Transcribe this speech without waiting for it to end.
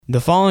The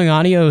following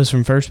audio is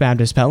from First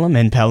Baptist Pelham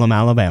in Pelham,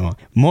 Alabama.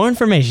 More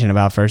information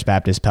about First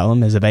Baptist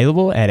Pelham is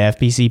available at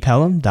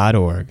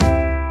fbcpelham.org.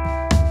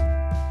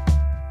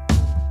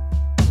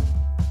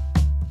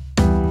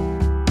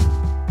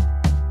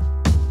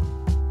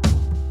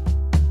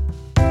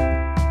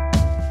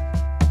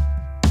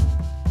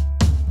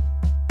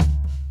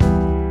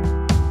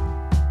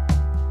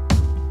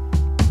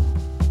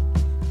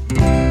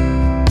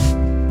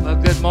 Well,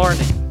 good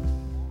morning.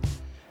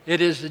 It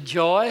is a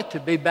joy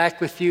to be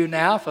back with you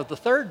now for the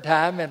third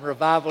time in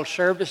revival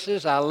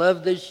services. I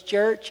love this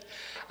church.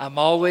 I'm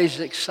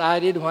always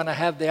excited when I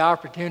have the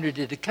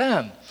opportunity to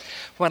come.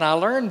 When I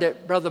learned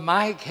that Brother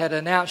Mike had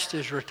announced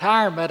his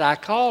retirement, I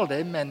called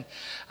him and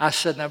I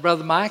said, "Now,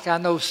 Brother Mike, I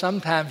know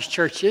sometimes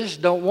churches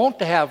don't want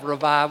to have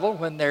revival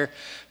when their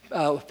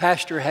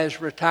pastor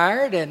has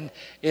retired, and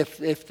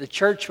if the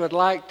church would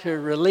like to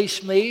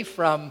release me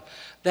from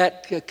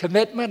that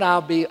commitment,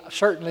 I'll be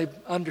certainly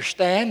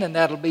understand, and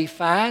that'll be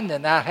fine,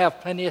 and I'll have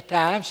plenty of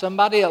time.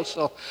 Somebody else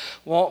will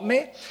want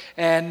me."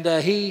 And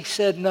he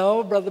said,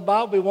 "No, Brother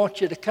Bob, we want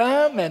you to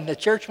come, and the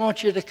church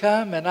wants you to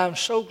come," and I'm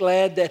so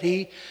glad that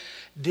he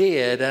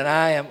did, and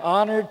I am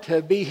honored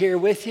to be here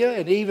with you.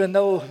 And even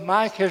though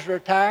Mike has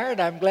retired,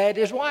 I'm glad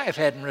his wife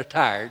hadn't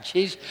retired.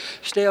 She's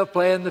still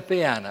playing the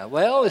piano.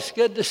 Well, it's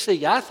good to see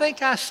you. I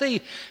think I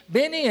see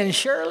Benny and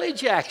Shirley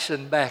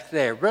Jackson back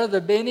there.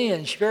 Brother Benny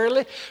and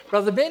Shirley.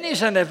 Brother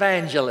Benny's an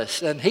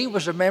evangelist, and he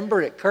was a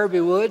member at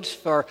Kirby Woods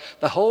for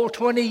the whole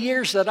 20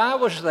 years that I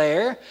was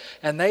there,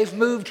 and they've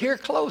moved here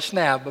close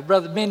now. But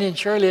Brother Benny and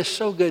Shirley, it's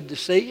so good to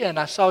see you. And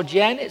I saw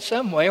Janet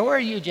somewhere. Where are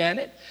you,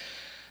 Janet?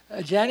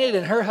 Janet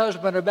and her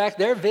husband are back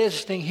there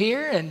visiting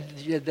here, and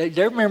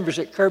they're members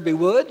at Kirby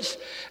Woods,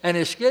 and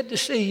it's good to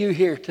see you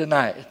here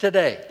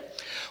today.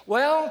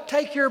 Well,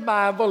 take your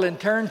Bible and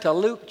turn to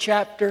Luke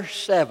chapter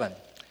 7.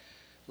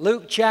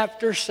 Luke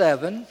chapter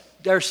 7.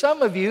 There are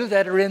some of you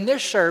that are in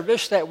this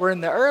service that were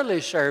in the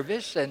early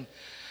service, and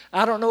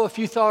I don't know if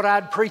you thought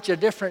I'd preach a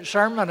different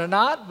sermon or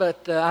not,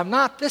 but I'm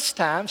not this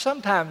time.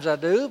 Sometimes I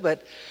do,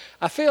 but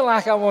I feel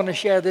like I want to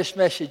share this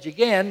message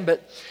again,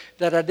 but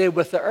that I did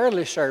with the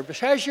early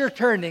service. As you're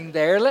turning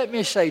there, let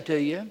me say to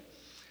you,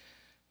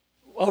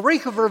 a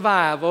week of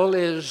revival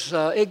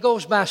it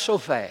goes by so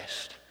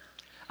fast.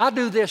 I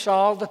do this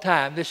all the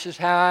time. This is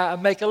how I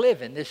make a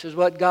living. This is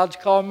what God's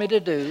called me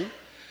to do.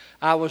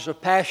 I was a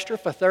pastor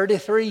for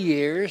 33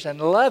 years and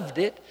loved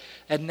it,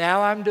 and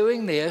now I'm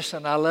doing this,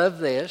 and I love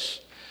this.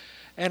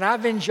 And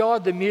I've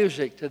enjoyed the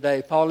music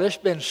today, Paul. It's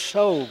been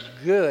so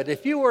good.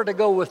 If you were to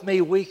go with me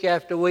week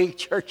after week,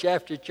 church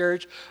after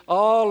church,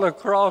 all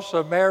across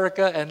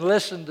America and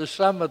listen to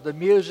some of the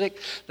music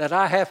that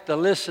I have to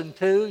listen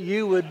to,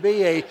 you would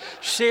be a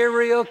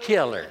serial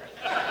killer.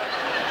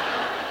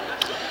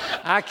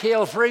 I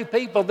killed 3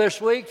 people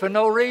this week for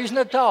no reason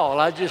at all.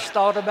 I just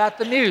thought about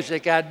the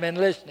music I'd been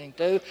listening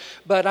to.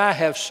 But I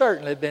have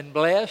certainly been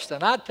blessed.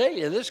 And I tell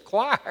you, this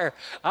choir,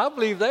 I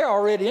believe they're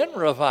already in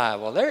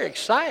revival. They're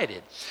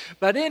excited.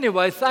 But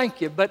anyway,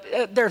 thank you. But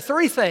there are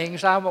 3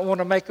 things I want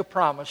to make a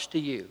promise to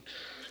you.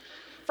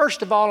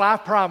 First of all, I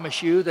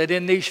promise you that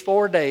in these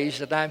 4 days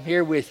that I'm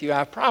here with you,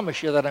 I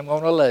promise you that I'm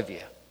going to love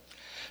you.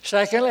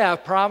 Secondly, I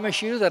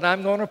promise you that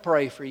I'm going to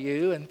pray for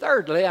you. And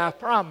thirdly, I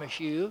promise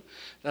you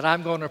that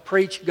I'm going to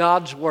preach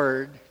God's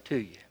word to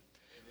you.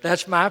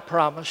 That's my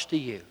promise to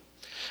you.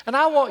 And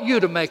I want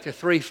you to make a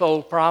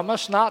 3-fold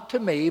promise, not to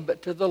me,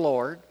 but to the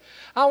Lord.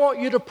 I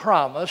want you to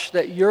promise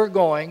that you're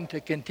going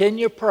to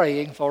continue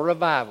praying for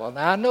revival.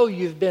 Now, I know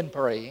you've been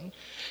praying,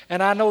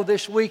 and I know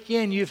this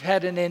weekend you've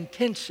had an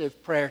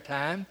intensive prayer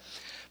time.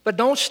 But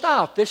don't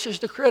stop. This is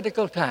the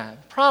critical time.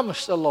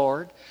 Promise the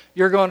Lord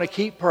you're going to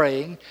keep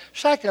praying.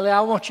 Secondly, I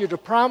want you to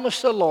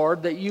promise the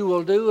Lord that you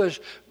will do as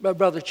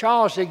Brother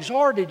Charles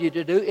exhorted you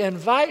to do,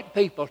 invite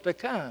people to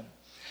come.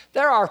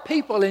 There are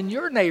people in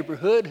your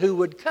neighborhood who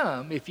would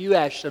come if you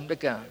asked them to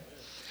come.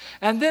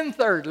 And then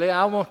thirdly,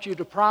 I want you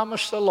to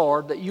promise the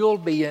Lord that you'll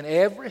be in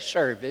every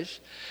service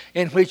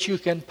in which you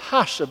can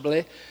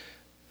possibly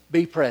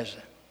be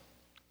present.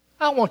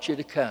 I want you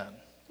to come.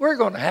 We're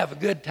going to have a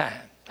good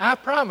time. I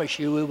promise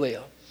you we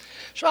will.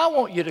 So I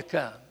want you to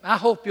come. I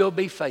hope you'll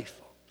be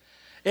faithful.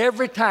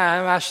 Every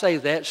time I say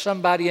that,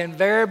 somebody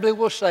invariably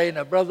will say,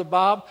 "Now, Brother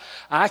Bob,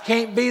 I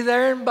can't be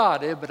there in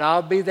body, but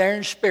I'll be there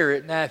in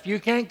spirit." Now, if you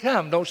can't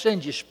come, don't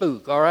send your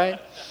spook, all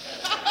right?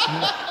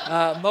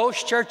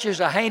 Most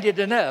churches are hated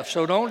enough,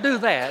 so don't do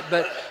that.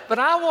 But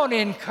I want to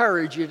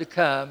encourage you to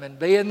come and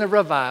be in the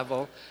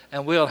revival,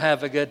 and we'll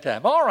have a good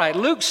time. All right,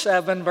 Luke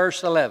 7,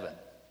 verse 11.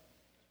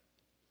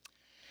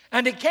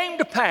 "And it came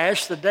to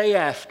pass the day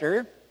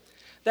after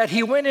that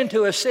he went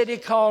into a city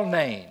called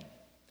Nain.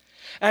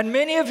 And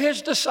many of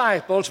his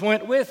disciples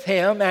went with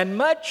him, and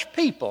much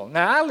people."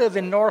 Now, I live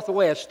in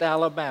northwest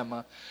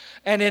Alabama.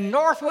 And in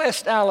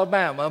northwest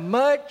Alabama,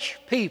 much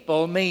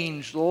people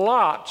means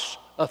lots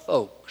of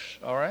folks,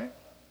 all right?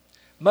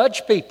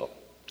 Much people.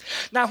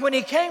 "Now, when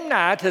he came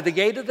nigh to the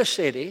gate of the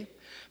city,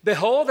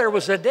 behold, there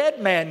was a dead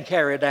man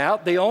carried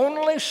out, the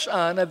only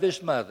son of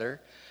his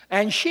mother,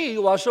 and she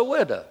was a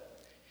widow.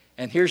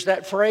 And here's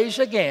that phrase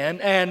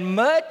again, and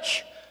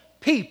much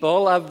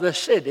people of the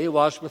city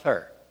was with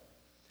her.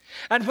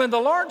 And when the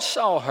Lord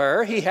saw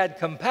her, he had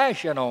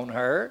compassion on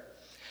her,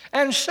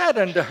 and said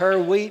unto her,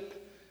 Weep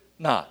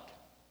not.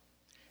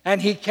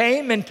 And he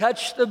came and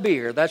touched the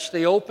bier, that's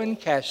the open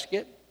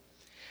casket,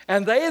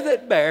 and they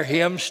that bare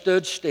him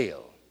stood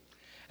still.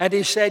 And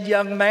he said,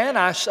 Young man,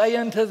 I say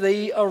unto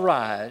thee,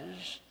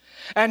 arise.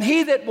 And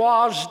he that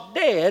was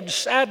dead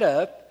sat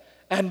up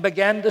and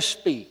began to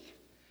speak.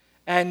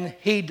 And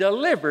he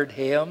delivered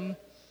him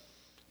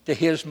to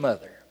his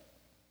mother.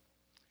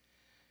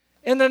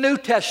 In the New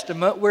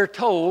Testament, we're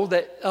told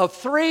that of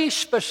 3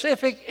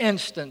 specific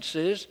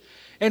instances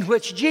in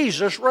which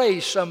Jesus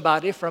raised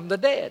somebody from the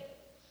dead.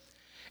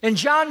 In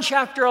John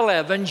chapter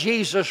 11,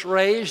 Jesus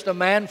raised a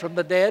man from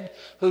the dead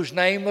whose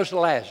name was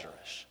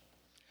Lazarus.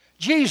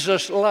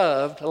 Jesus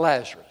loved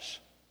Lazarus,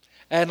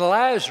 and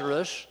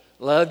Lazarus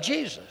loved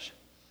Jesus.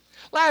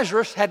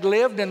 Lazarus had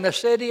lived in the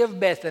city of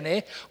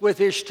Bethany with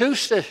his 2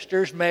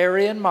 sisters,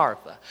 Mary and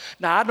Martha.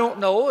 Now, I don't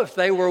know if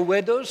they were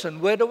widows and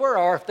widower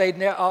or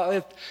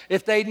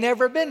if they'd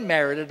never been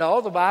married at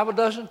all. The Bible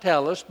doesn't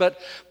tell us.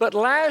 But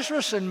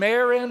Lazarus and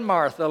Mary and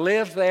Martha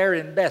lived there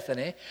in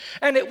Bethany,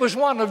 and it was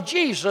one of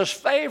Jesus'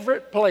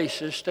 favorite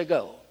places to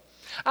go.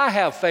 I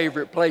have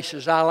favorite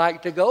places I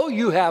like to go.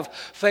 You have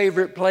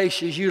favorite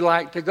places you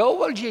like to go.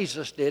 Well,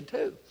 Jesus did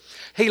too.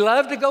 He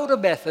loved to go to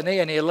Bethany,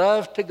 and he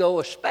loved to go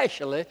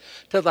especially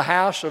to the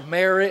house of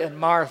Mary and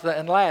Martha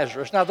and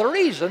Lazarus. Now, the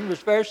reason was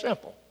very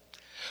simple.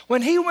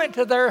 When he went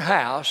to their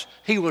house,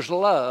 he was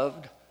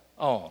loved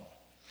on.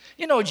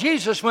 You know,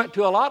 Jesus went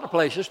to a lot of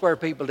places where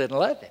people didn't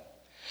love him.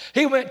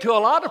 He went to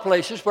a lot of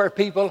places where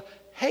people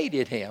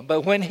hated him.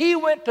 But when he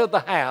went to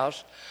the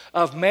house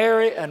of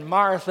Mary and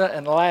Martha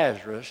and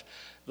Lazarus,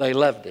 they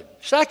loved him.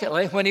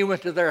 Secondly, when he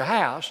went to their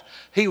house,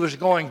 he was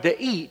going to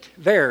eat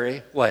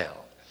very well.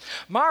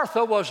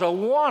 Martha was a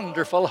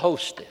wonderful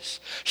hostess.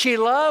 She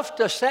loved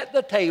to set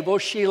the table.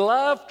 She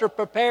loved to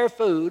prepare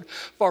food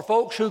for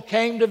folks who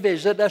came to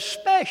visit,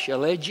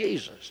 especially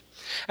Jesus.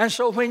 And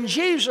so when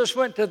Jesus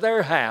went to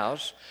their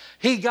house,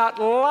 he got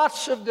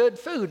lots of good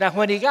food. Now,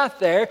 when he got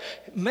there,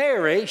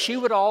 Mary, she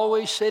would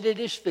always sit at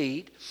his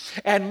feet,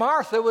 and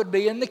Martha would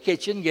be in the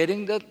kitchen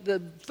getting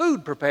the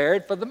food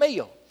prepared for the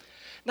meal.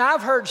 Now,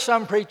 I've heard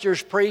some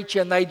preachers preach,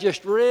 and they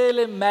just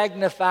really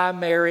magnify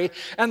Mary,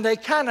 and they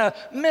kind of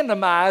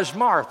minimize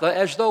Martha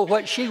as though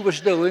what she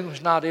was doing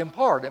was not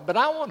important. But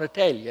I want to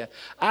tell you,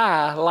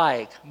 I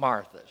like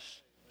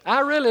Marthas. I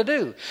really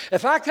do.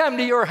 If I come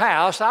to your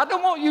house, I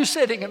don't want you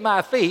sitting at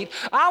my feet.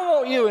 I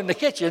want you in the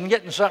kitchen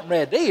getting something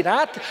ready to eat.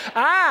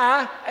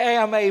 I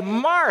am a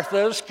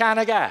Martha's kind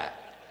of guy.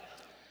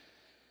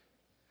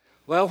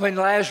 Well, when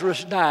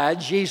Lazarus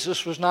died,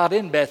 Jesus was not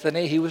in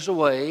Bethany. He was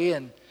away,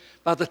 and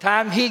by the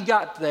time he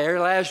got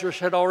there, Lazarus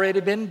had already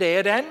been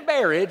dead and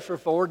buried for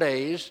 4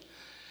 days.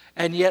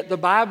 And yet the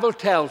Bible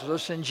tells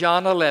us in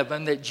John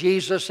 11 that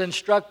Jesus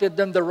instructed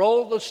them to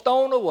roll the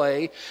stone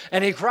away,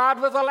 and he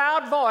cried with a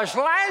loud voice,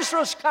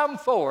 Lazarus, come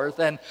forth,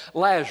 and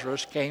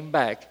Lazarus came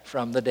back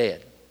from the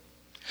dead.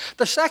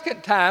 The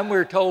second time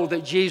we're told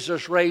that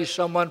Jesus raised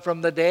someone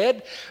from the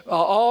dead,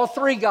 all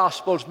 3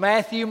 Gospels,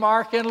 Matthew,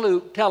 Mark, and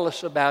Luke, tell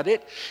us about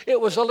it.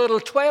 It was a little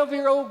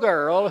 12-year-old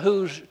girl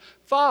whose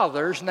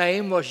father's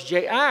name was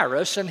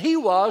Jairus, and he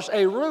was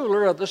a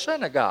ruler of the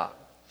synagogue.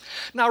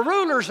 Now,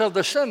 rulers of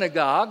the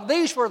synagogue,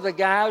 these were the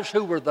guys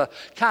who were the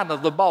kind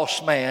of the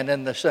boss man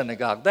in the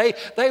synagogue.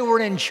 They were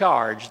in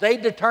charge. They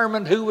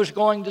determined who was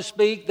going to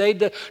speak. They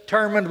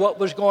determined what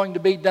was going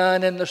to be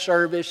done in the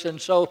service, and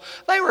so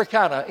they were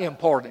kind of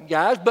important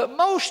guys. But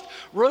most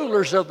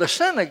rulers of the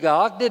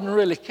synagogue didn't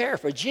really care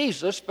for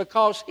Jesus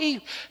because he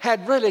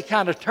had really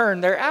kind of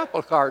turned their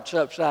apple carts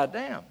upside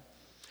down.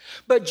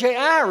 But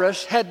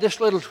Jairus had this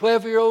little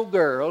 12-year-old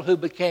girl who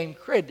became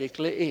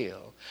critically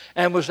ill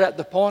and was at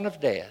the point of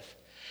death.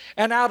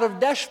 And out of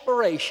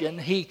desperation,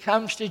 he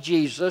comes to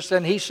Jesus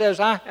and he says,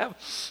 I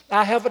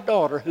have a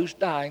daughter who's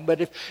dying,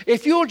 but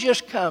if you'll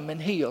just come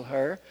and heal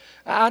her,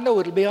 I know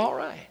it'll be all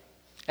right.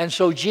 And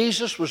so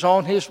Jesus was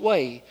on his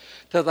way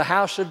to the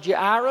house of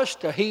Jairus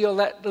to heal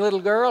that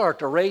little girl or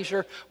to raise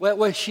her.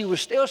 Well, she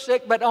was still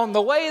sick, but on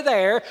the way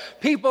there,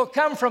 people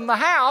come from the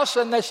house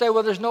and they say,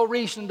 well, there's no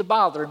reason to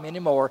bother him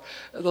anymore.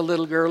 The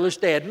little girl is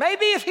dead.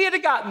 Maybe if he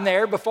had gotten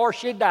there before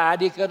she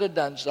died, he could have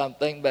done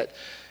something, but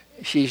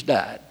she's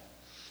died.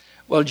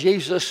 Well,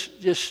 Jesus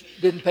just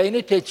didn't pay any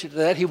attention to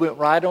that. He went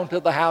right on to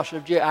the house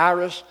of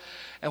Jairus.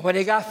 And when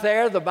he got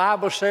there, the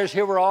Bible says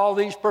here were all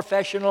these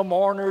professional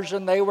mourners,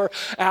 and they were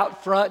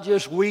out front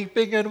just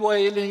weeping and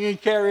wailing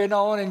and carrying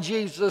on. And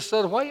Jesus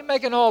said, what are you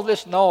making all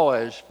this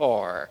noise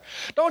for?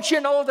 Don't you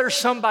know there's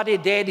somebody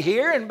dead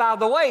here? And by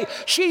the way,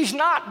 she's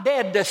not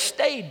dead to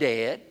stay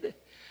dead.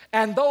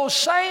 And those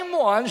same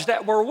ones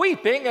that were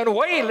weeping and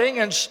wailing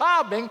and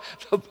sobbing,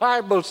 the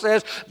Bible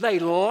says, they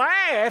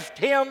laughed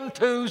him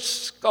to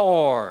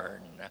scorn.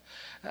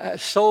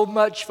 so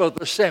much for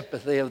the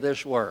sympathy of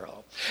this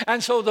world.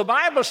 And so the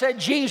Bible said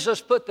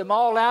Jesus put them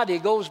all out. He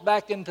goes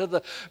back into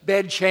the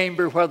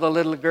bedchamber where the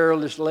little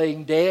girl is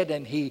laying dead,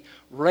 and he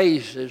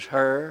raises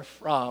her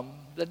from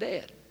the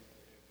dead.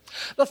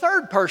 The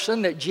third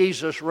person that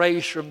Jesus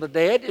raised from the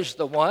dead is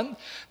the one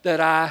that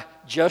I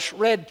just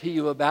read to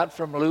you about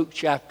from Luke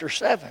chapter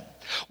 7.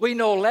 We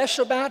know less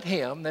about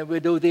him than we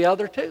do the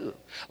other two.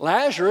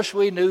 Lazarus,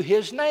 we knew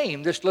his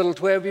name. This little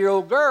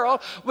 12-year-old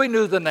girl, we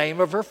knew the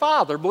name of her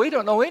father, but we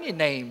don't know any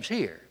names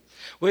here.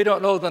 We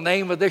don't know the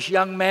name of this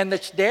young man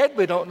that's dead.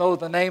 We don't know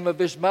the name of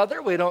his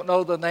mother. We don't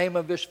know the name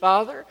of his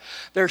father.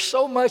 There's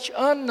so much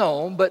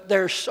unknown, but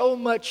there's so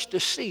much to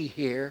see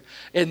here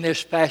in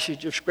this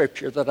passage of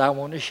Scripture that I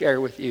want to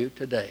share with you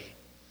today.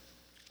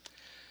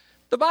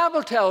 The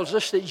Bible tells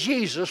us that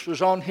Jesus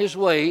was on his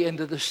way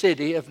into the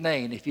city of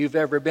Nain. If you've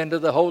ever been to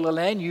the Holy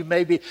Land, you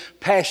maybe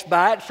passed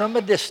by it from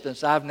a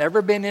distance. I've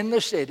never been in the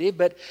city,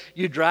 but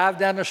you drive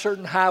down a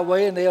certain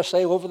highway and they'll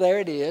say, over there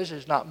it is.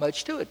 There's not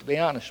much to it, to be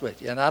honest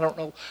with you. And I don't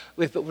know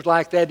if it was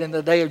like that in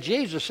the day of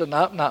Jesus or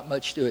not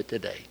much to it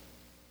today.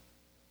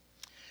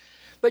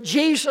 But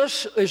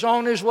Jesus is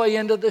on his way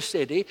into the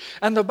city,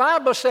 and the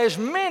Bible says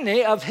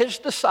many of his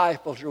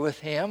disciples are with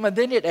him, and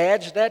then it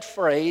adds that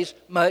phrase,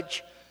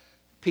 much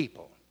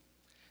people.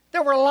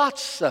 There were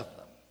lots of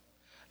them.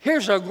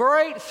 Here's a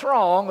great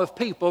throng of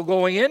people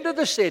going into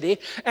the city,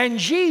 and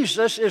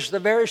Jesus is the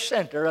very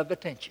center of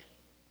attention.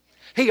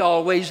 He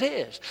always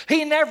is.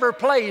 He never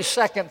plays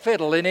second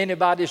fiddle in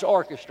anybody's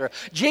orchestra.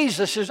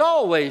 Jesus is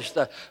always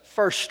the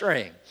first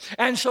string.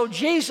 And so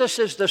Jesus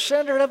is the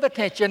center of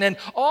attention, and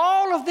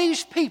all of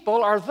these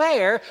people are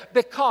there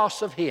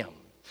because of him.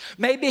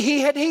 Maybe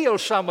he had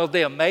healed some of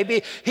them.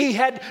 Maybe he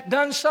had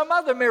done some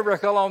other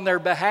miracle on their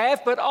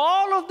behalf. But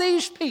all of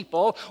these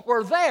people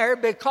were there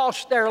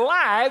because their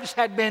lives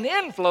had been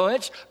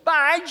influenced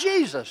by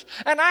Jesus.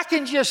 And I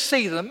can just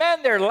see them.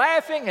 Man, they're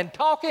laughing and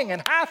talking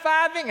and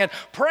high-fiving and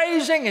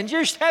praising and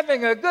just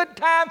having a good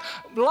time.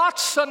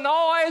 Lots of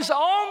noise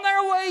on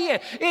their way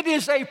in. It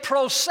is a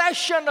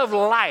procession of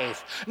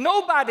life.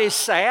 Nobody's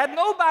sad.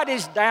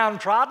 Nobody's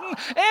downtrodden.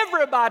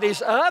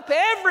 Everybody's up.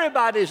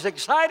 Everybody's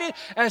excited.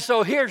 And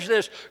so here's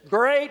this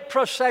great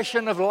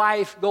procession of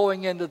life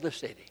going into the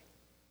city.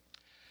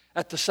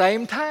 At the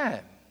same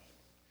time,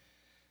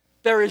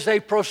 there is a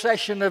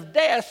procession of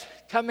death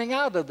coming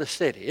out of the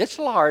city. It's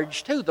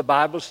large too. The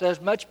Bible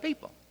says much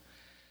people.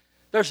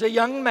 There's a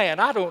young man,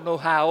 I don't know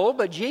how old,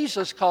 but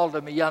Jesus called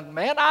him a young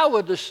man. I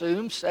would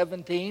assume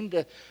 17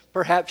 to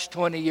perhaps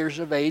 20 years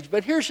of age.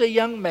 But here's a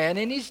young man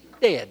and he's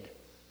dead.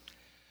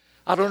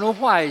 I don't know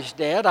why he's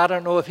dead. I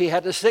don't know if he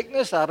had a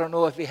sickness. I don't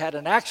know if he had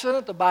an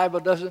accident. The Bible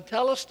doesn't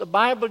tell us. The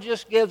Bible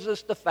just gives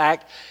us the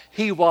fact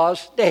he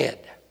was dead.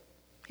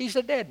 He's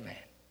a dead man.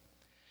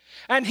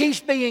 And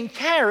he's being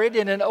carried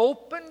in an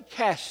open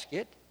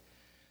casket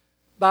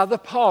by the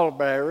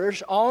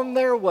pallbearers on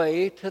their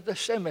way to the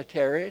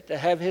cemetery to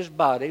have his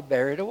body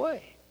buried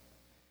away.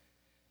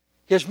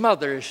 His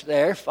mother is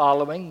there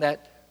following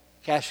that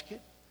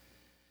casket.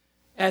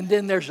 And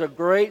then there's a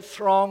great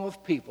throng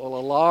of people,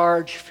 a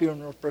large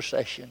funeral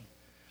procession,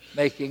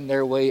 making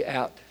their way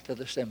out to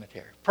the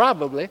cemetery.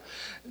 Probably,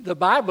 the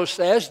Bible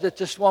says that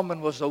this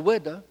woman was a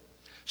widow,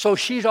 so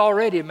she's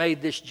already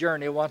made this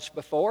journey once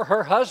before.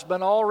 Her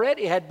husband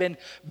already had been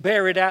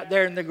buried out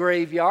there in the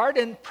graveyard,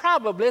 and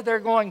probably they're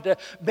going to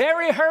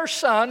bury her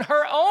son,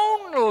 her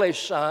only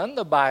son,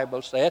 the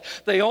Bible said,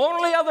 the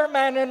only other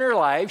man in her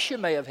life. She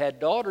may have had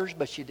daughters,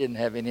 but she didn't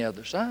have any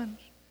other sons.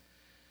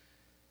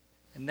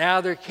 And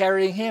now they're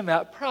carrying him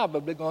out,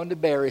 probably going to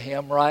bury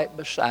him right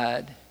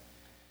beside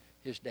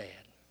his dad.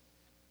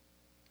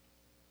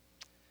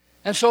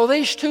 And so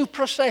these two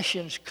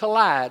processions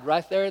collide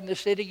right there in the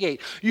city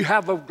gate. You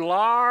have a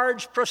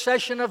large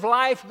procession of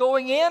life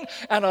going in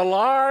and a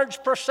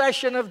large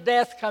procession of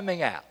death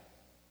coming out.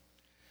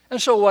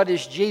 And so what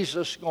is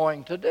Jesus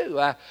going to do?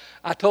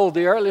 I told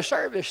the early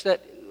service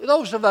that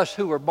those of us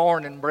who were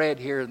born and bred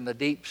here in the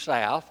deep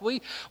South,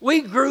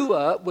 we grew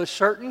up with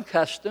certain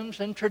customs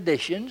and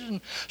traditions,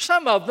 and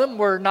some of them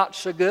were not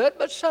so good,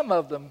 but some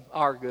of them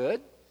are good.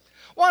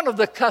 One of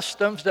the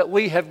customs that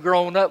we have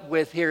grown up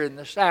with here in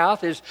the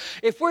South is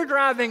if we're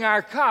driving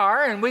our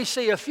car and we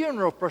see a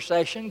funeral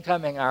procession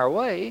coming our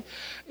way,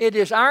 it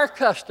is our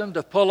custom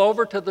to pull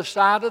over to the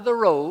side of the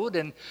road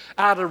and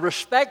out of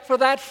respect for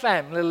that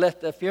family,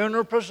 let the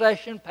funeral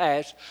procession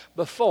pass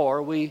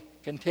before we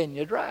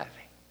continue driving.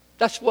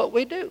 That's what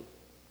we do.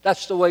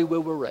 That's the way we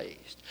were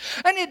raised.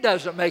 And it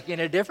doesn't make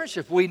any difference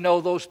if we know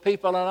those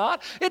people or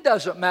not. It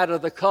doesn't matter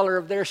the color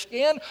of their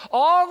skin.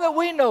 All that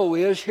we know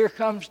is here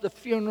comes the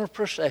funeral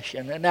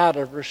procession, and out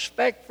of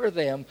respect for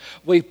them,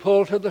 we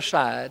pull to the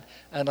side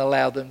and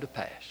allow them to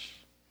pass.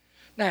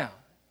 Now,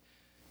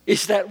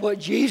 is that what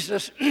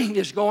Jesus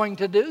is going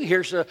to do?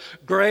 Here's a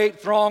great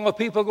throng of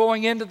people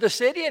going into the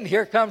city, and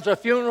here comes a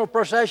funeral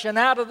procession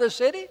out of the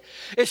city.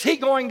 Is he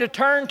going to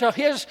turn to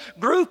his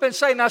group and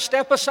say, now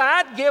step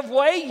aside, give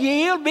way,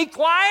 yield, be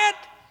quiet?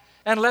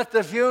 and let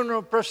the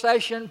funeral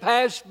procession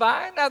pass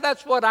by? Now,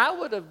 that's what I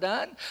would have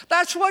done.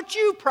 That's what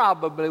you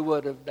probably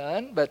would have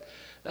done, but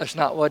that's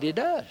not what he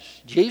does.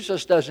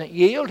 Jesus doesn't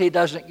yield. He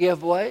doesn't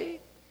give way.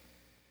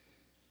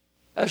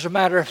 As a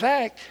matter of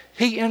fact,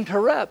 he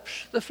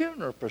interrupts the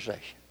funeral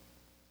procession.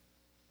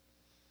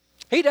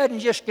 He doesn't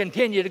just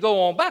continue to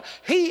go on by.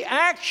 He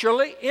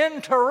actually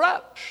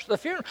interrupts the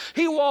funeral.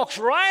 He walks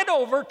right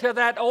over to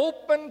that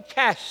open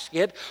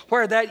casket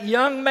where that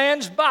young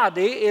man's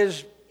body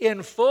is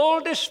in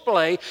full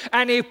display,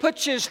 and he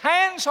puts his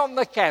hands on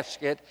the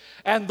casket,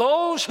 and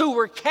those who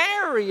were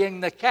carrying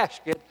the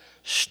casket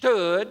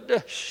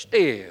stood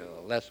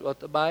still. That's what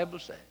the Bible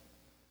says.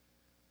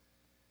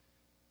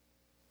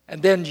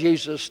 And then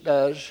Jesus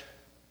does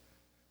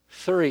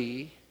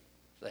three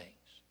things.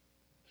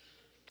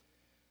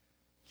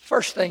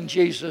 First thing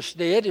Jesus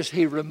did is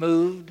he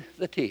removed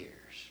the tears.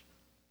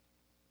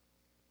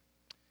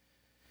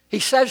 He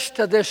says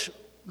to this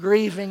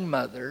grieving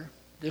mother,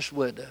 this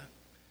widow,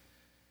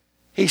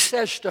 he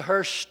says to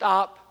her,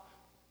 stop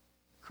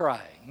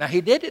crying. Now,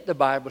 he did it, the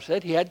Bible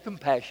said. He had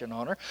compassion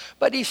on her.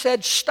 But he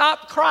said,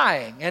 stop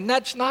crying. And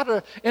that's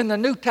not in the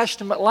New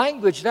Testament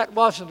language, that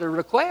wasn't a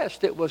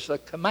request. It was a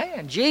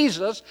command.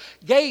 Jesus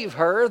gave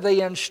her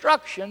the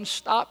instruction,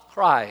 stop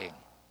crying.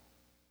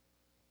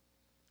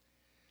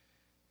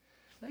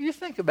 Now, you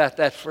think about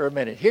that for a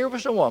minute. Here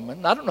was a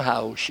woman, I don't know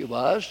how old she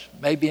was,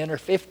 maybe in her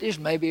 50s,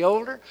 maybe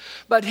older.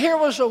 But here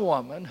was a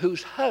woman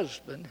whose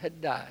husband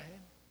had died.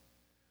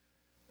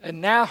 And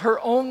now her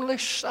only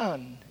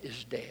son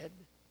is dead.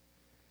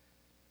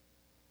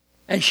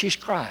 And she's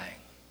crying.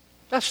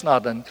 That's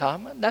not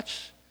uncommon.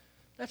 That's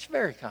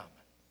very common.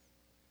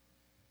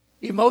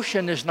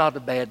 Emotion is not a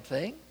bad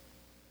thing.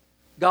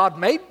 God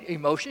made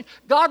emotion.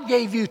 God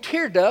gave you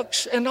tear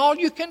ducts, and all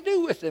you can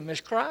do with them is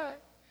cry.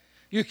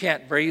 You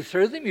can't breathe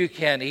through them. You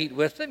can't eat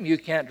with them. You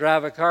can't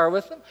drive a car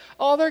with them.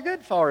 All they're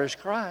good for is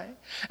crying.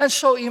 And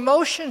so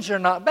emotions are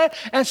not bad.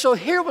 And so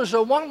here was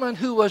a woman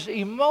who was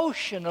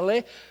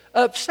emotionally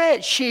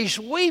upset. She's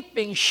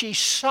weeping. She's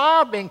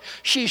sobbing.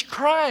 She's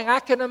crying. I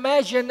can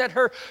imagine that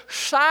her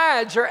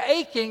sides are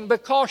aching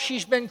because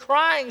she's been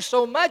crying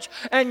so much.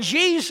 And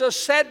Jesus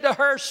said to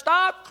her,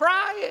 stop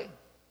crying.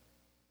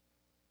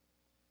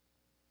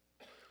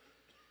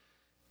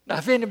 Now,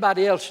 if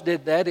anybody else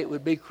did that, it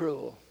would be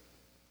cruel.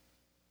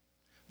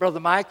 Brother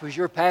Mike was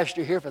your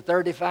pastor here for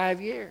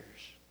 35 years.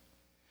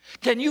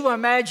 Can you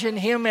imagine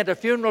him at a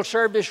funeral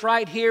service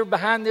right here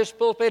behind this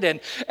pulpit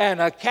and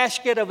a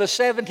casket of a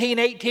 17,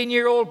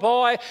 18-year-old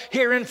boy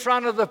here in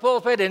front of the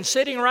pulpit, and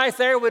sitting right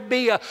there would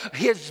be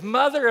his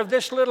mother of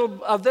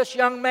this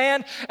young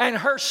man, and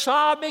her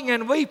sobbing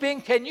and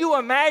weeping? Can you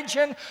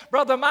imagine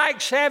Brother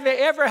Mike's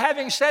ever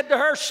having said to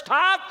her,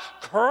 stop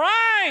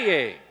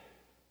crying?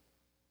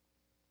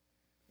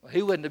 Well,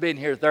 he wouldn't have been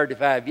here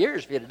 35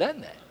 years if he'd have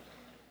done that.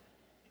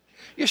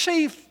 You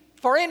see,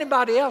 for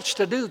anybody else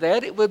to do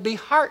that, it would be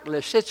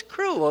heartless. It's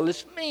cruel.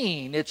 It's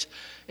mean. It's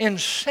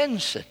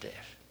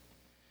insensitive.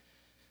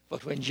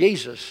 But when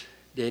Jesus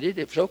did it,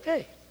 it's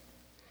okay.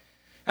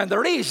 And the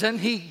reason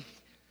he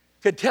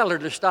could tell her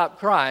to stop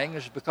crying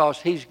is because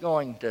he's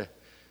going to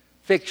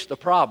fix the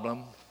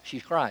problem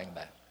she's crying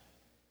about.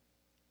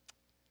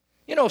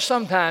 You know,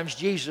 sometimes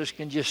Jesus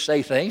can just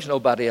say things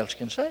nobody else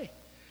can say.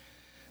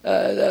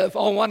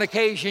 On one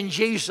occasion,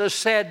 Jesus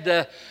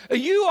said,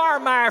 you are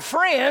my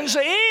friends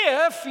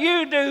if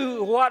you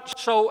do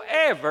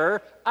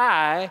whatsoever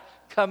I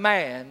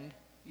command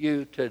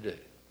you to do.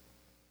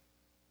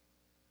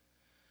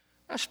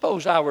 I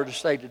suppose I were to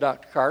say to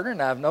Dr. Carter,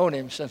 and I've known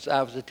him since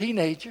I was a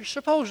teenager,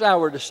 suppose I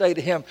were to say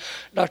to him,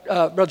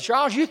 Brother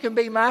Charles, you can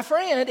be my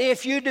friend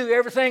if you do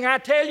everything I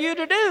tell you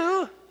to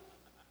do.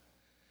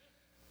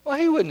 Well,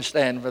 he wouldn't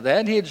stand for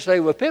that. He'd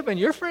say, well, Pippin,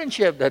 your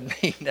friendship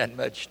doesn't mean that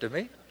much to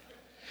me.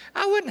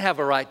 I wouldn't have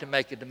a right to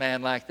make a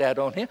demand like that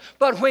on him.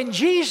 But when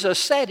Jesus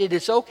said it,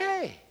 it's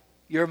okay.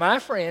 You're my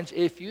friends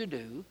if you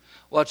do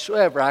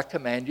whatsoever I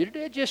command you to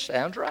do. It just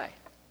sounds right.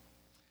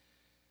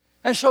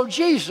 And so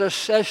Jesus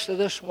says to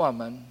this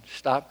woman,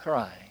 stop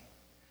crying,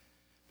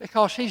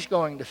 because he's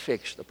going to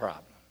fix the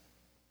problem.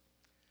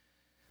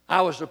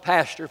 I was a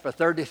pastor for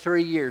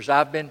 33 years.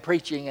 I've been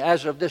preaching,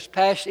 as of this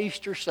past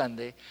Easter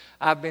Sunday,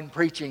 I've been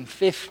preaching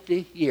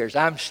 50 years.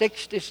 I'm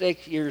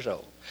 66 years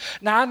old.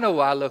 Now, I know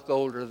I look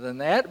older than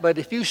that, but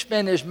if you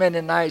spend as many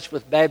nights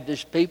with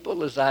Baptist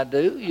people as I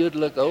do, you'd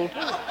look older.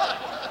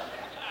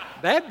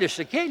 Baptists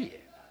will kill you.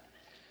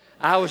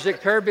 I was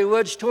at Kirby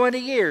Woods 20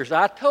 years.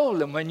 I told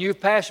them, when you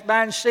pass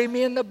by and see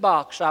me in the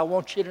box, I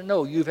want you to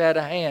know you've had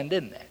a hand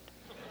in that.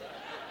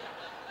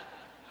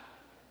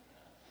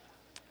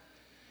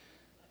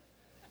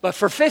 But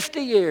for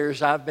 50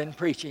 years I've been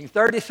preaching.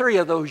 33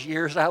 of those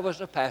years I was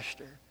a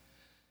pastor.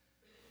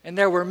 And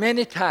there were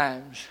many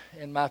times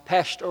in my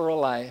pastoral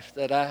life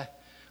that I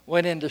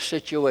went into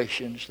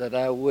situations that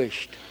I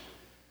wished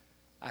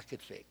I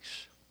could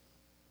fix.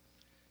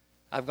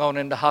 I've gone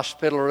into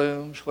hospital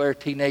rooms where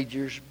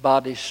teenagers'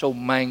 bodies so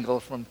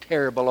mangled from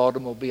terrible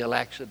automobile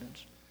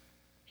accidents.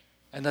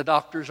 And the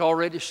doctors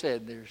already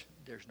said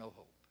there's no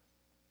hope.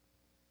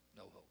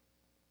 No hope.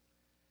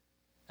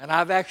 And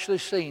I've actually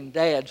seen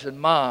dads and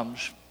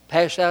moms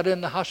pass out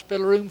in the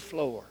hospital room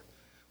floor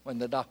when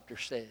the doctor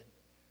said,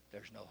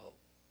 there's no hope.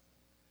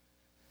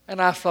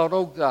 And I thought,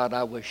 oh God,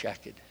 I wish I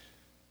could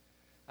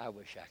fix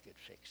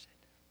it.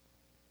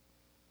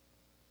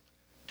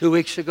 2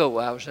 weeks ago,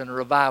 I was in a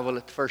revival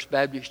at the First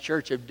Baptist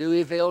Church of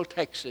Deweyville,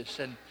 Texas.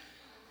 And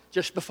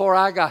just before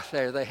I got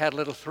there, they had a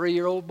little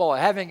 3-year-old boy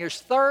having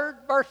his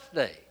 3rd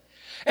birthday.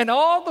 And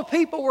all the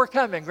people were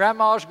coming,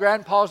 grandmas,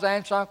 grandpas,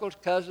 aunts, uncles,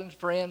 cousins,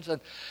 friends.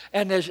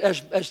 And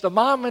as the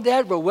mom and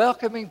dad were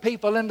welcoming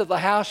people into the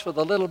house for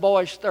the little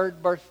boy's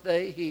 3rd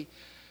birthday, he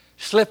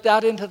slipped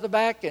out into the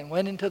back and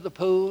went into the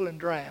pool and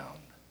drowned.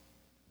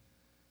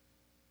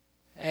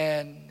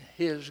 And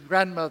his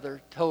grandmother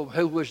told,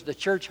 who was the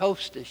church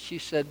hostess, she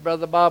said,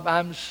 Brother Bob,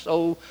 I'm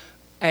so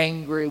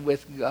angry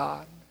with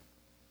God.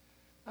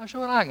 I said,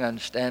 well, I can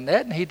understand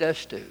that, and he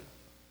does too.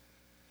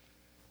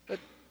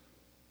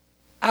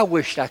 I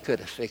wished I could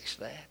have fixed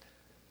that.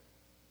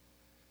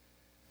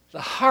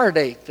 The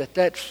heartache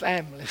that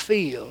family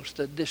feels,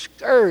 the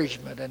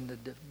discouragement and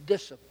the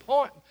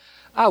disappointment,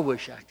 I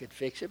wish I could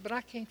fix it, but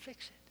I can't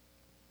fix it.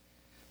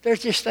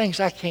 There's just things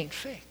I can't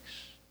fix.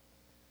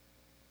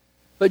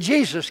 But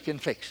Jesus can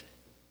fix it.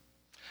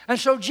 And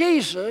so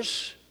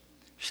Jesus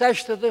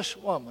says to this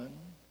woman,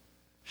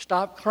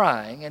 stop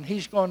crying, and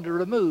he's going to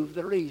remove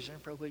the reason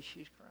for which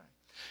she's crying.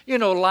 You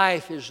know,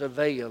 life is a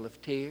veil of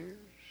tears.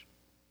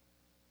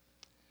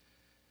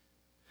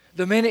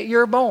 The minute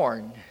you're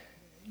born,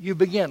 you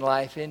begin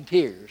life in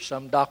tears.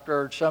 Some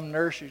doctor or some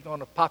nurse is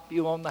going to pop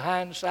you on the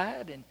hind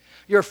side, and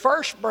your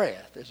first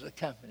breath is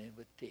accompanied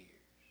with tears.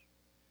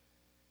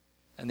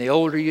 And the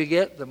older you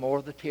get, the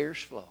more the tears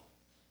flow.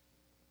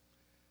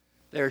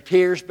 There are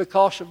tears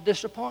because of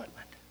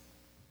disappointment.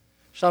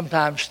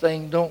 Sometimes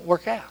things don't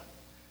work out.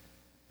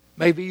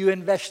 Maybe you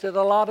invested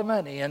a lot of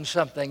money in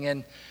something,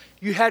 and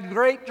you had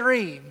great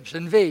dreams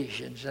and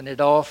visions, and it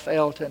all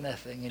fell to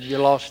nothing, and you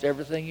lost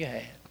everything you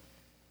had.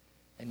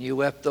 And you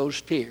wept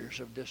those tears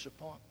of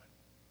disappointment.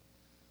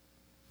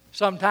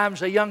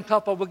 Sometimes a young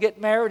couple will get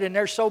married and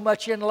they're so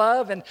much in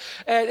love and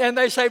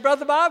they say,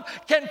 Brother Bob,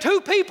 can 2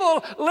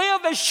 people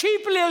live as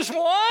cheaply as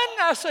one?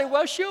 I say,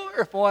 well,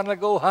 sure. If one will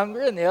go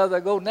hungry and the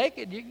other will go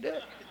naked, you can do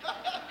it.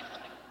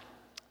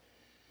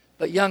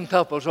 But young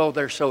couples, oh,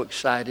 they're so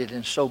excited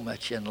and so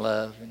much in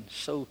love and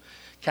so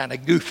kind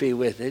of goofy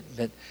with it.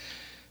 But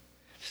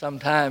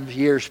sometimes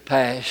years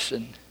pass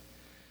and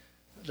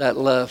that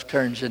love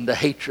turns into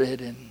hatred,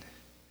 and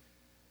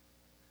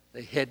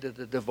they head to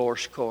the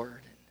divorce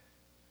court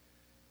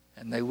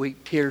and they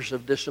weep tears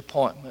of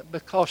disappointment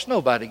because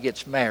nobody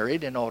gets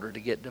married in order to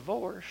get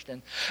divorced.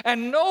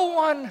 And no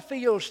one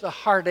feels the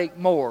heartache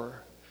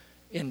more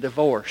in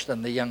divorce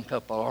than the young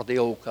couple or the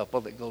old couple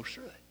that goes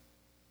through it.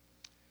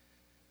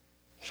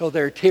 So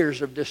there are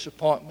tears of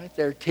disappointment.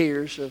 There are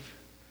tears of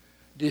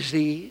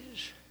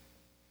disease.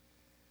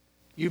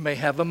 You may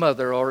have a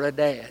mother or a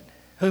dad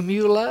whom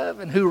you love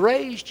and who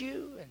raised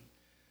you.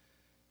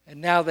 And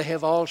now they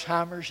have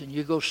Alzheimer's, and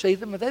you go see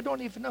them, and they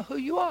don't even know who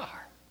you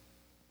are.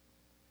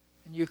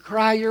 And you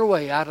cry your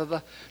way out of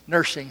the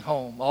nursing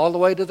home, all the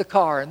way to the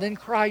car, and then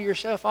cry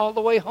yourself all the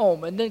way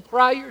home, and then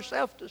cry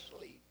yourself to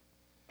sleep.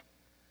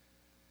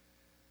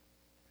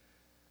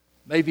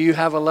 Maybe you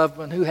have a loved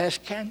one who has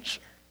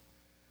cancer.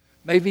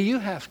 Maybe you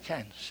have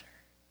cancer.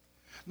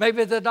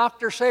 Maybe the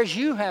doctor says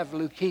you have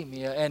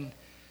leukemia, and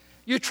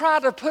you try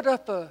to put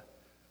up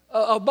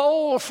a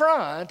bold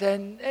front,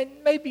 and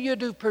maybe you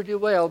do pretty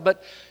well,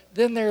 but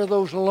then there are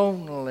those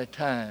lonely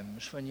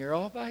times when you're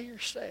all by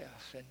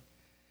yourself, and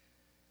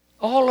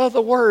all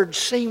other words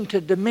seem to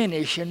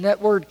diminish, and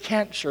that word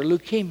cancer,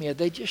 leukemia,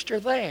 they just are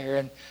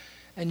there,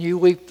 and you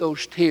weep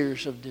those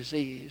tears of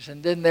disease.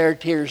 And then there are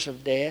tears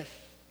of death.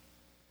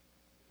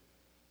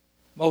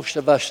 Most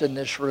of us in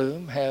this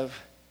room have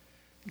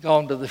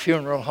gone to the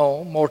funeral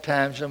home more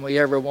times than we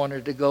ever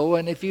wanted to go,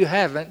 and if you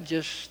haven't,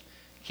 just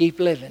keep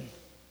living.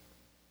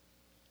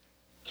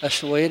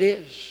 That's the way it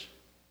is.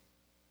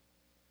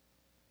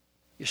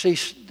 You see,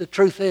 the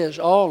truth is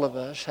all of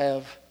us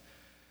have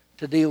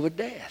to deal with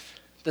death.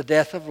 The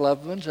death of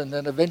loved ones, and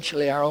then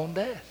eventually our own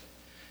death.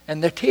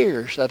 And the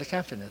tears that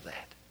accompany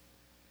that.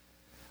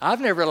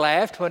 I've never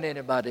laughed when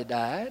anybody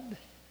died.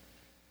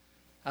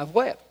 I've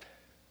wept.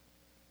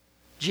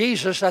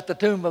 Jesus at the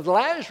tomb of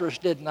Lazarus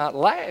did not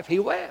laugh. He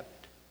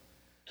wept.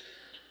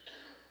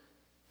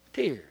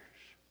 Tears.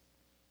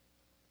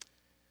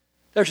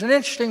 There's an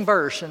interesting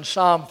verse in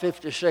Psalm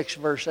 56,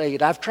 verse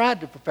 8. I've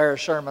tried to prepare a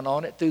sermon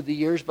on it through the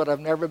years, but I've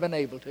never been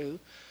able to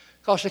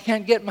because I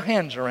can't get my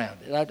hands around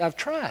it. I've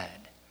tried.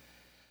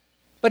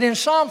 But in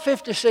Psalm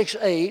 56,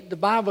 8, the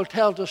Bible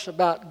tells us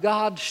about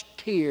God's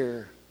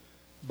tear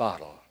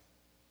bottle.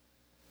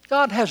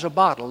 God has a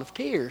bottle of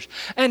tears.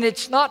 And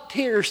it's not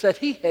tears that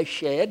He has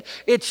shed,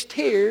 it's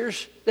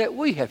tears that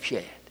we have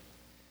shed.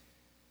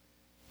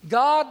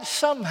 God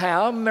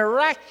somehow,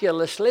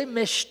 miraculously,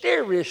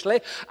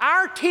 mysteriously,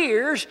 our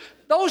tears,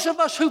 those of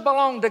us who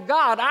belong to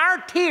God, our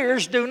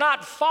tears do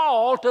not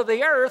fall to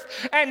the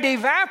earth and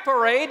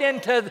evaporate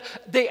into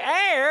the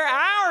air.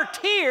 Our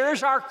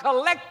tears are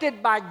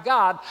collected by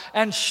God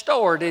and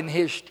stored in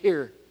His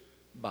tear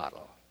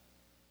bottle.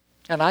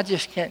 And I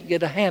just can't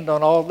get a hand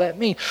on all that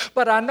means.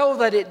 But I know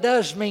that it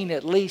does mean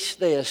at least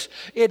this.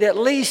 It at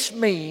least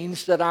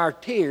means that our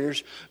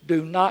tears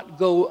do not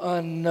go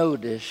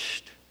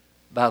unnoticed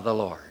by the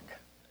Lord.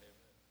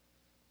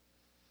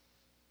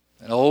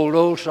 An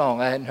old song,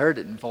 I hadn't heard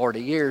it in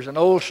 40 years. An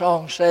old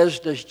song says,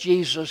 "Does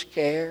Jesus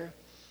care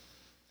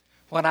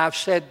when I've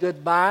said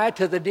goodbye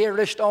to the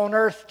dearest on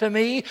earth to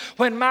me?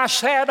 When my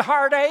sad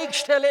heart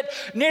aches till it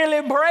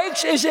nearly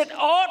breaks, is it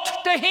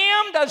aught to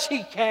Him? Does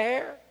He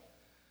care?"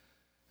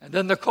 And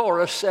then the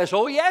chorus says,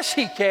 "Oh yes,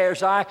 He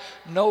cares. I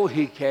know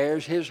He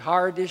cares. His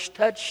heart is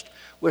touched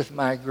with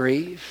my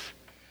grief.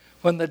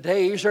 When the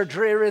days are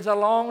dreary, the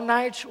long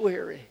nights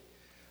weary,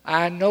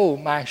 I know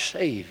my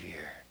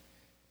Savior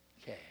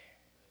cares."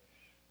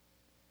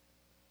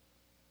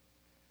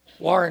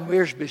 Warren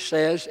Wiersbe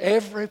says,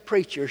 every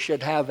preacher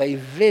should have a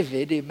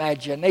vivid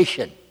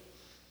imagination.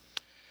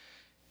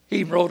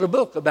 He wrote a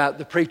book about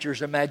the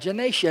preacher's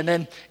imagination.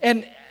 And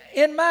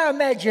in my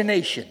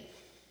imagination,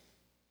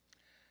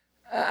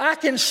 I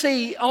can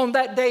see on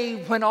that day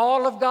when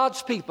all of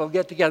God's people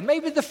get together,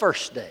 maybe the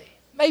first day,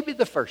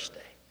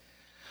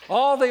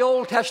 all the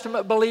Old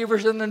Testament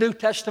believers and the New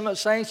Testament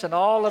saints and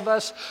all of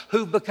us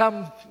who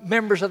become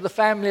members of the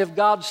family of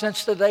God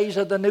since the days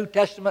of the New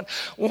Testament,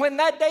 when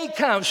that day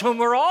comes, when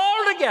we're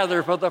all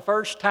together for the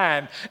first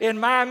time, in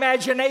my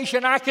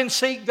imagination I can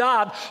see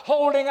God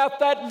holding up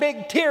that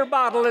big tear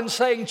bottle and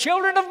saying,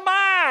 "Children of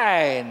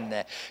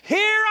mine,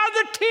 here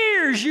are the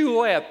tears you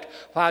wept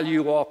while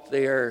you walked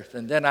the earth."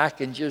 And then I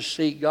can just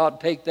see God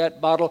take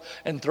that bottle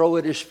and throw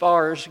it as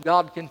far as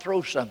God can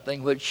throw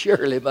something, which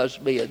surely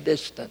must be a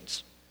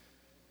distance.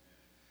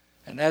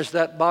 And as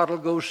that bottle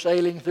goes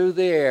sailing through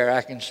the air,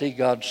 I can see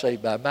God say,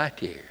 "By my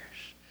tears."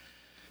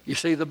 You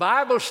see, the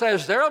Bible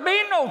says there'll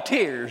be no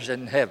tears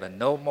in heaven,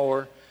 no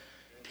more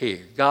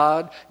tears.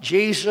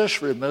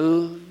 Jesus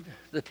removed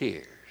the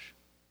tears.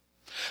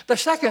 The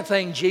second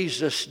thing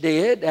Jesus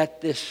did at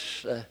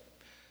this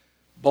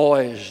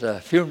boy's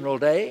funeral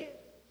day,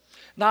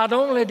 not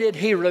only did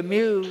He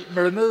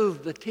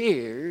remove the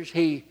tears,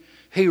 He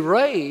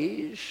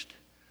raised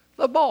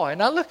the boy.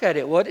 Now look at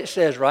it, what it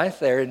says right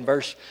there in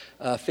verse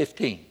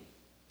 14.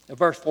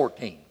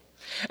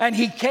 "And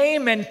He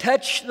came and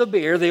touched the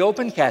bier," the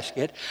open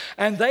casket,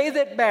 "and they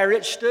that bare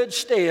it stood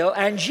still.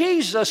 And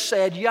Jesus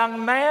said,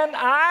 Young man,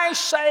 I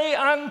say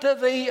unto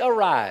thee,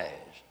 arise."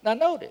 Now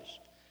notice,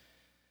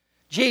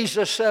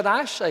 Jesus said,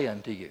 "I say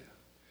unto you."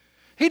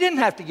 He didn't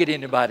have to get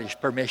anybody's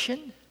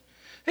permission.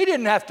 He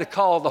didn't have to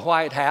call the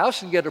White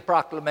House and get a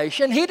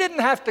proclamation. He didn't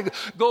have to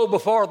go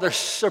before the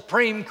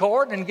Supreme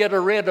Court and get a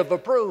writ of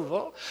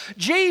approval.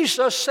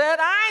 Jesus said,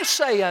 "I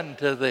say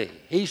unto thee."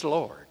 He's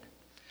Lord.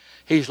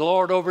 He's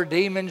Lord over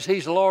demons.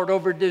 He's Lord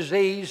over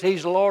disease.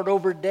 He's Lord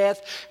over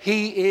death.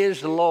 He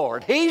is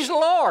Lord. He's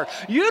Lord.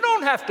 You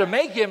don't have to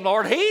make Him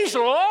Lord. He's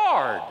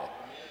Lord.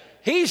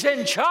 He's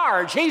in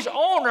charge. He's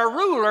owner,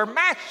 ruler,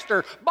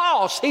 master,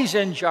 boss. He's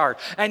in charge.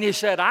 And He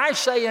said, "I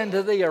say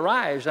unto thee,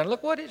 arise." And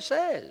look what it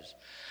says.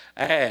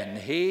 "And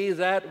he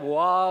that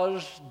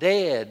was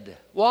dead,"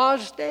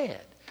 was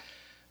dead.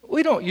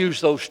 We don't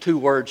use those two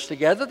words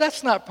together.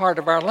 That's not part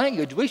of our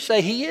language. We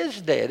say He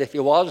is dead. If He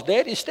was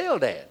dead, He's still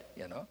dead,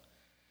 you know.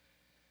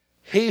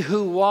 He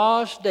who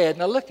was dead,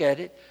 now look at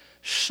it,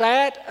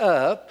 sat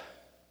up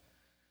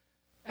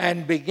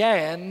and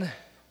began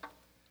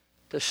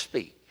to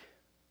speak.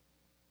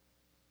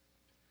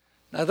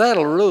 Now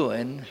that'll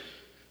ruin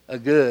a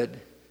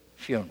good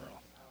funeral.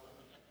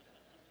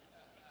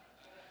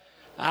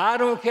 I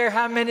don't care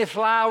how many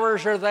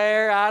flowers are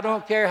there. I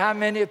don't care how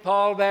many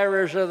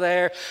pallbearers are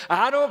there.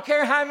 I don't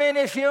care how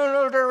many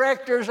funeral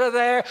directors are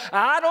there.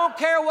 I don't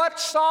care what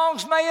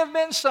songs may have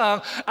been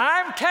sung.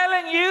 I'm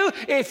telling you,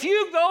 if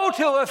you go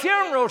to a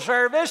funeral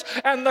service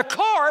and the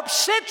corpse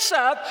sits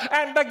up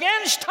and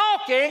begins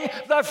talking,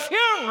 the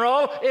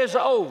funeral is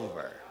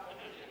over.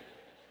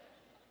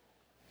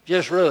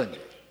 Just ruined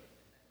it.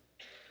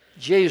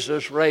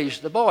 Jesus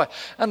raised the boy.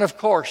 And of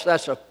course,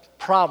 that's a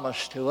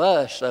promise to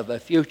us of a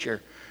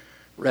future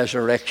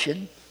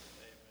resurrection.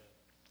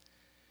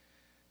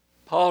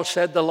 Paul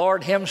said, "The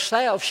Lord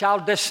Himself shall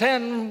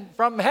descend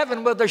from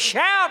heaven with a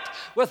shout,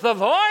 with the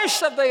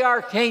voice of the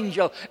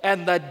archangel,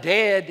 and the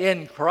dead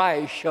in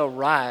Christ shall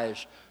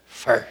rise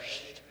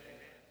first."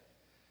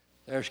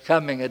 There's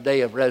coming a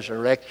day of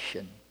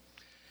resurrection.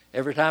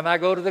 Every time I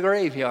go to the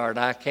graveyard,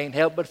 I can't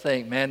help but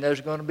think, man,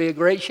 there's going to be a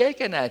great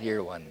shaking out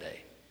here one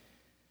day.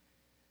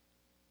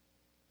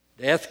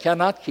 Death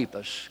cannot keep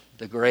us.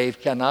 The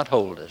grave cannot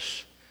hold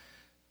us.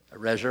 A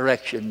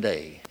resurrection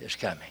day is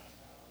coming.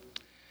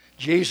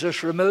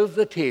 Jesus removed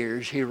the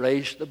tears. He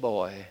raised the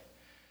boy.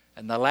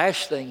 And the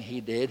last thing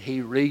He did, He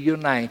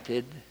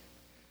reunited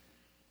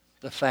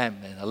the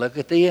family. Now look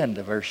at the end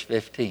of verse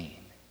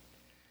 15.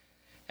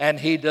 and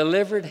he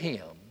delivered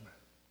him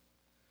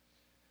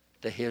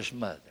to his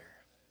mother.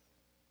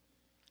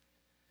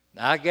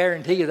 Now, I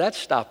guarantee you that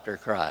stopped her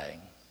crying.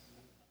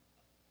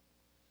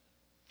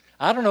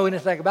 I don't know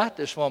anything about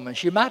this woman.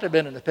 She might have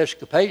been an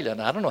Episcopalian.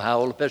 I don't know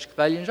how old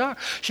Episcopalians are.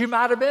 She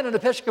might have been an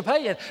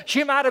Episcopalian.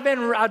 She might have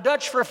been a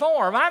Dutch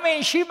Reform. I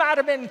mean, she might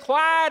have been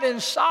quiet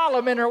and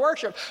solemn in her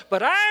worship.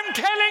 But I'm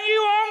telling you,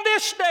 on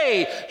this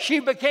day, she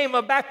became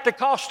a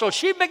Baptist-costal.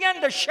 She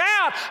began to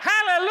shout,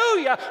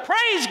 hallelujah,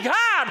 praise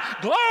God,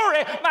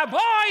 glory, my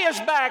boy is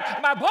back,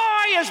 my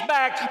boy is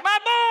back, my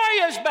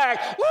boy is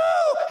back.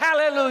 Woo,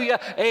 hallelujah,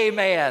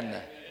 amen.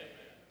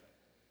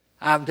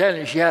 I'm telling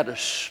you, she had a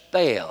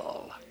spell.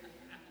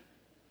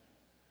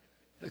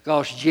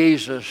 Because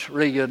Jesus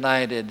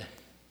reunited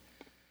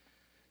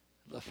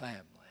the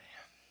family.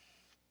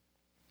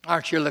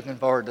 Aren't you looking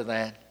forward to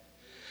that?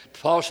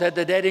 Paul said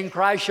the dead in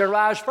Christ shall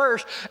rise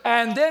first,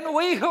 and then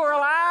we who are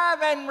alive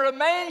and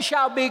remain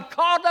shall be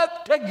caught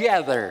up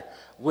together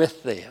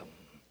with them.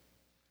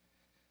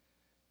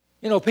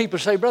 You know, people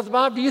say, Brother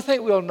Bob, do you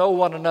think we'll know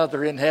one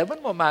another in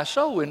heaven? Well, my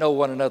soul, we know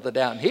one another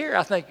down here.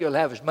 I think you'll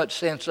have as much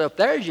sense up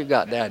there as you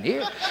got down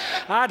here.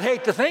 I'd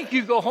hate to think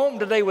you go home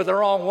today with the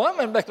wrong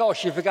woman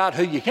because you forgot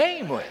who you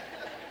came with.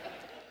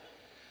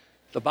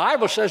 The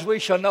Bible says we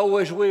shall know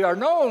as we are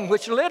known,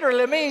 which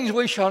literally means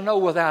we shall know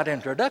without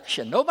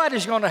introduction.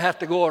 Nobody's going to have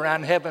to go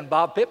around heaven,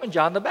 Bob Pittman,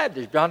 John the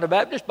Baptist, John the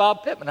Baptist,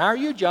 Bob Pittman. How are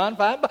you, John?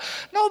 Fine.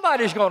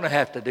 Nobody's going to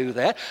have to do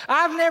that.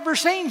 I've never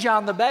seen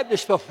John the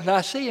Baptist, but when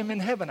I see him in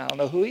heaven, I'll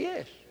know who he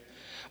is.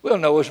 We'll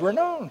know as we're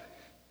known.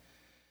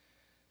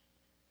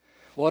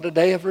 What a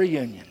day of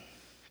reunion.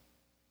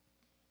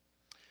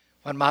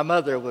 When my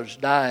mother was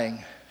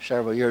dying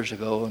several years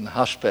ago in the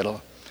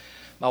hospital,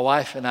 my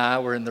wife and I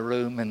were in the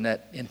room, in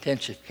that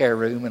intensive care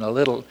room, and a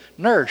little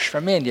nurse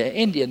from India,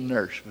 Indian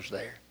nurse, was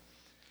there.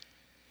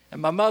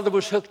 And my mother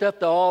was hooked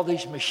up to all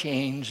these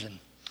machines, and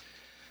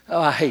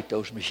I hate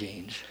those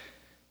machines.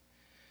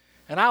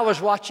 And I was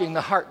watching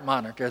the heart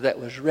monitor that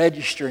was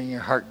registering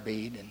your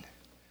heartbeat, and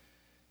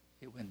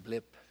it went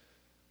blip,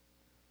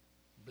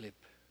 blip,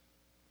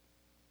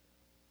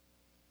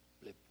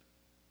 blip,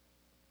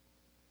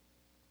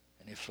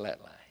 and it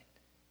flatlined.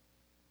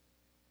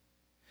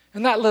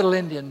 And that little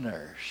Indian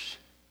nurse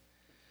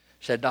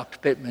said, Dr.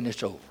 Pittman,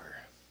 it's over.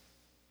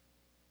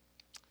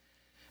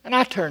 And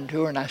I turned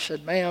to her and I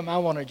said, ma'am, I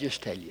want to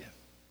just tell you,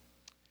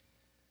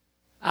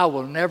 I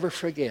will never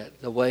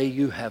forget the way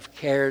you have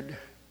cared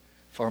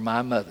for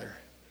my mother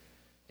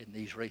in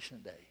these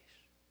recent days.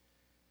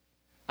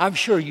 I'm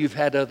sure you've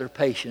had other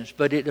patients,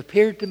 but it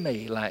appeared to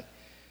me like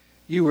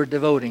you were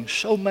devoting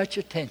so much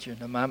attention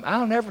to my mom.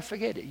 I'll never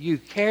forget it. You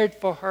cared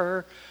for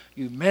her.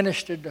 You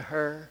ministered to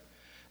her.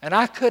 And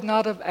I could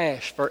not have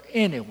asked for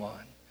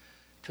anyone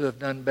to have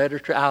done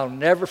better. I'll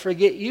never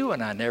forget you,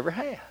 and I never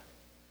have.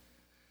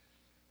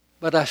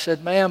 But I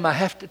said, ma'am, I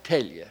have to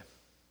tell you,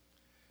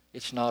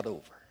 it's not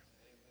over.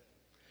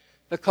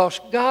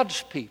 Because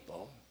God's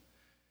people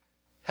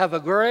have a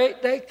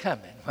great day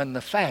coming when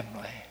the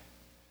family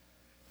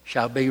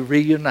shall be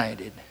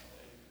reunited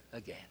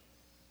again.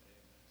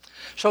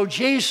 So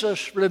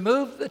Jesus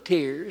removed the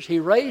tears. He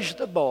raised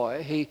the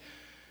boy. He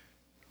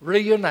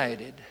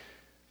reunited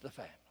the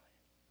family.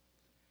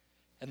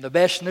 And the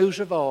best news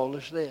of all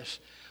is this.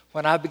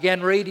 When I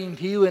began reading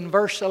to you in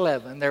verse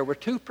 11, there were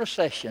two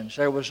processions.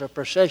 There was a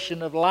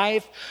procession of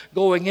life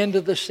going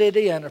into the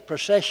city and a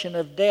procession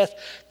of death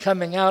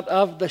coming out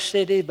of the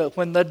city. But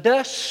when the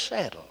dust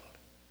settled,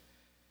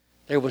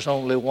 there was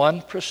only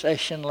one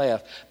procession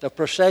left. The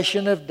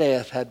procession of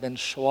death had been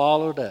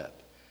swallowed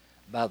up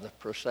by the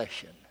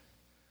procession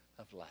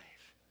of life.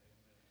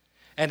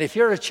 And if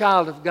you're a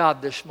child of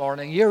God this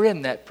morning, you're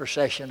in that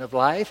procession of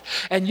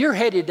life, and you're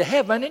headed to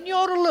heaven, and you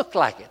ought to look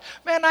like it.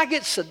 Man, I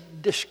get so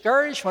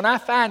discouraged when I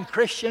find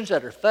Christians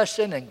that are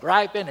fussing and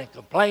griping and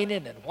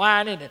complaining and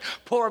whining and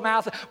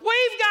poor-mouthing.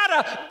 We've got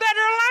a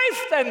better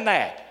life than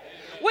that.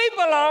 We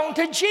belong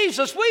to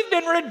Jesus. We've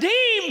been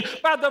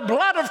redeemed by the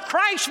blood of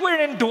Christ.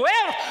 We're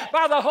indwelt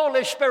by the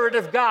Holy Spirit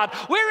of God.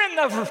 We're in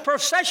the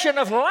procession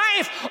of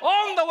life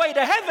on the way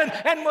to heaven,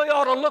 and we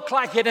ought to look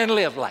like it and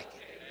live like it.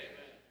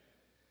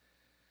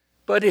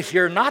 But if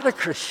you're not a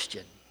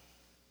Christian,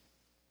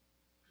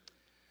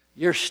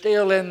 you're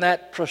still in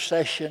that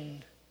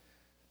procession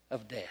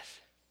of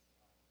death.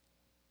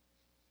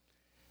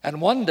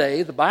 And one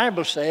day, the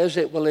Bible says,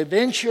 it will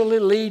eventually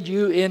lead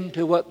you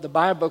into what the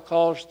Bible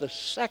calls the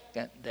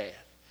second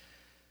death,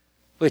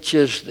 which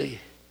is the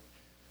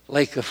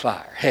lake of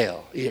fire,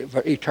 hell,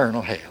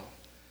 eternal hell.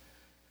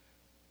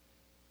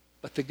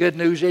 But the good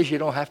news is you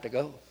don't have to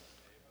go.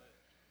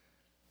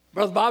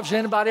 Brother Bob, has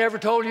anybody ever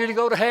told you to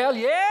go to hell?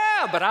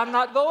 Yeah, but I'm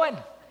not going.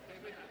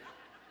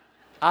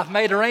 I've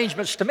made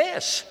arrangements to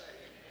miss.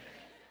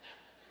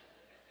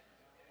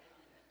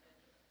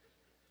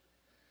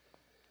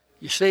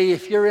 You see,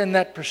 if you're in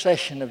that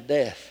procession of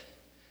death,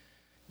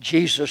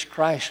 Jesus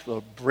Christ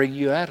will bring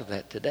you out of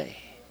that today.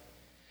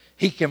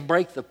 He can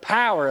break the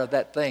power of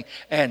that thing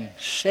and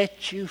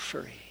set you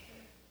free.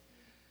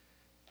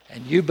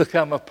 And you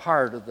become a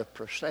part of the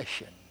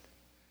procession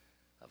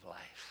of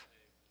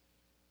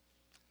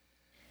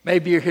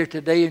Maybe you're here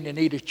today and you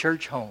need a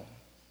church home,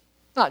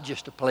 not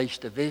just a place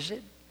to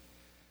visit.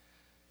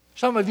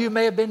 Some of you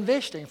may have been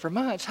visiting for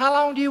months. How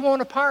long do you want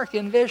to park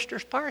in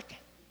visitors' parking?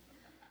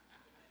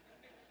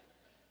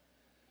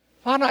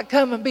 Why not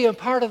come and be a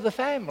part of the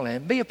family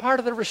and be a part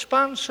of the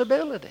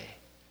responsibility?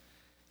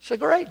 It's a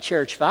great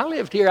church. If I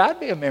lived here, I'd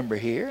be a member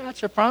here.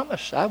 That's a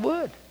promise. I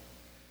would.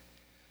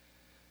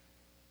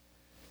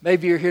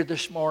 Maybe you're here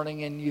this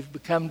morning and you've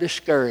become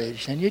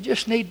discouraged and you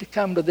just need to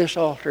come to this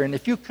altar. And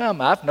if you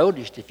come, I've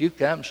noticed if you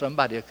come,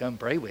 somebody will come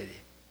pray with you.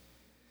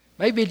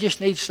 Maybe you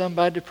just need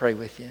somebody to pray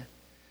with you.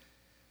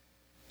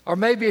 Or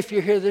maybe if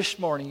you're here this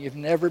morning, you've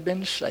never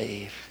been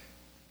saved.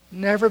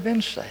 Never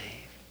been saved.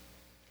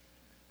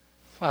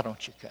 Why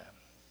don't you come?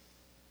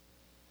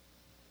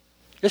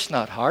 It's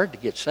not hard to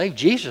get saved.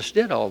 Jesus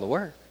did all the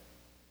work.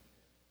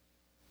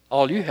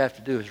 All you have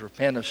to do is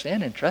repent of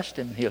sin and trust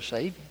Him and He'll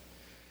save you.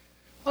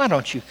 Why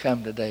don't you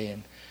come today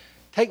and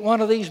take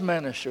one of these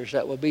ministers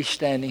that will be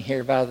standing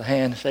here by the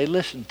hand and say,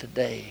 listen,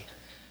 today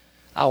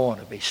I want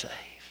to be saved.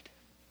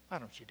 Why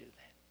don't you do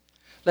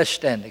that? Let's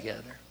stand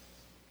together.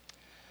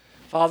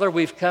 Father,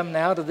 we've come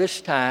now to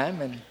this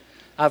time, and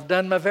I've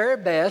done my very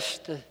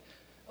best to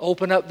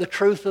open up the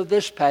truth of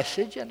this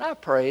passage, and I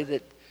pray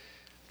that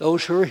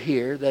those who are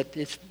here, that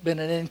it's been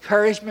an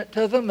encouragement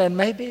to them, and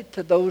maybe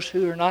to those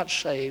who are not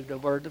saved, a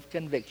word of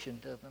conviction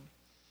to them.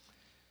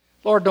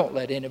 Lord, don't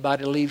let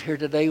anybody leave here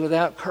today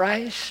without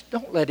Christ.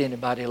 Don't let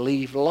anybody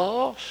leave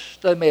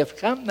lost. They may have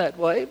come that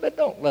way, but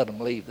don't let them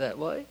leave that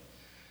way.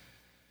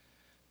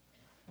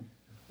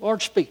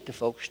 Lord, speak to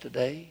folks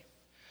today.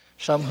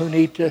 Some who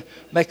need to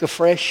make a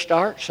fresh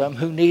start, some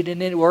who need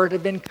a word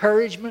of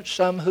encouragement,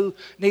 some who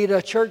need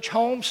a church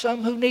home,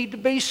 some who need to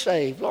be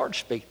saved. Lord,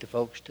 speak to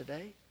folks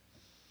today.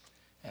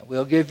 And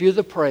we'll give you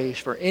the praise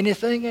for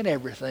anything and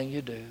everything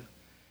you do.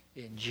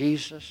 In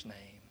Jesus'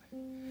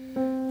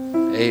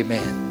 name,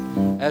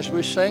 amen. As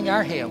we sing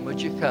our hymn,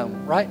 would you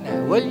come right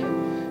now, will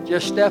you?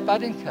 Just step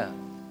out and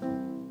come.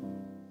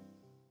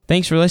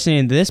 Thanks for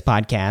listening to this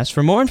podcast.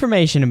 For more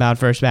information about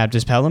First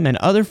Baptist Pelham and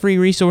other free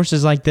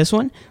resources like this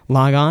one,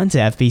 log on to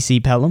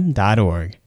fbcpelham.org.